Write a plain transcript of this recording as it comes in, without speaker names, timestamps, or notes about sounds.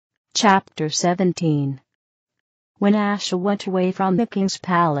Chapter 17. When Asha went away from the king's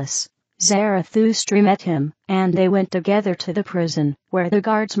palace, Zarathustra met him, and they went together to the prison, where the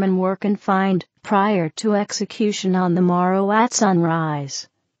guardsmen were confined, prior to execution on the morrow at sunrise.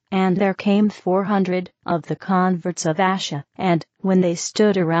 And there came 400 of the converts of Asha, and, when they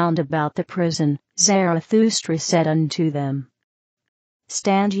stood around about the prison, Zarathustra said unto them,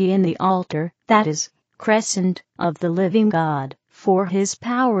 Stand ye in the altar, that is, crescent, of the living God, for his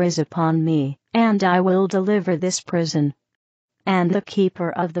power is upon me, and I will deliver this prison. And the keeper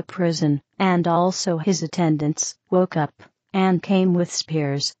of the prison, and also his attendants, woke up, and came with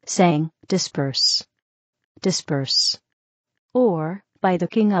spears, saying, Disperse! Disperse! Or, by the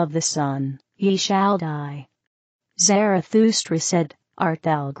king of the sun, ye shall die. Zarathustra said, Art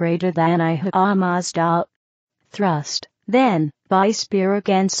thou greater than I who Mazda? Thrust, then, thy spear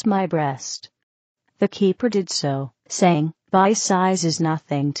against my breast. The keeper did so, saying, Thy size is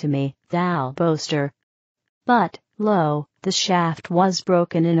nothing to me, thou boaster. But, lo, the shaft was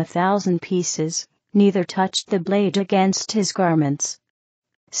broken in 1,000 pieces, neither touched the blade against his garments.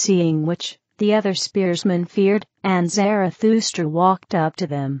 Seeing which, the other spearsmen feared, and Zarathustra walked up to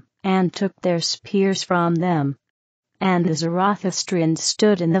them, and took their spears from them. And the Zarathustrians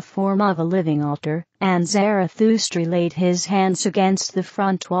stood in the form of a living altar, and Zarathustra laid his hands against the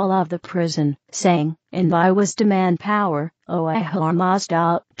front wall of the prison, saying, In thy wisdom and power, O Ahura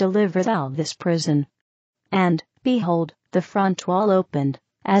Mazda, deliver thou this prison. And, behold, the front wall opened,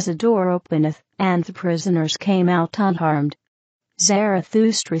 as a door openeth, and the prisoners came out unharmed.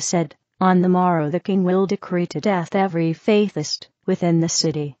 Zarathustra said, On the morrow the king will decree to death every faithist within the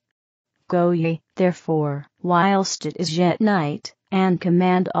city. Go ye, therefore, whilst it is yet night, and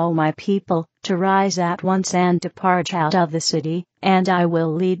command all my people to rise at once and depart out of the city, and I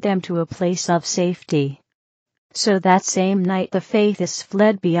will lead them to a place of safety. So that same night the faithists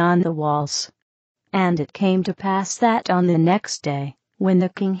fled beyond the walls. And it came to pass that on the next day, when the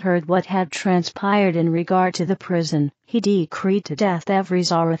king heard what had transpired in regard to the prison, he decreed to death every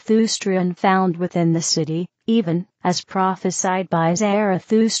Zarathustrian found within the city, even as prophesied by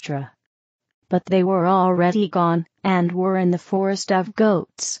Zarathustra. But they were already gone, and were in the forest of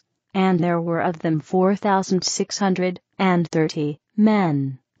goats, and there were of them 4,630,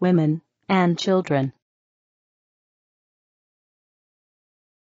 men, women, and children.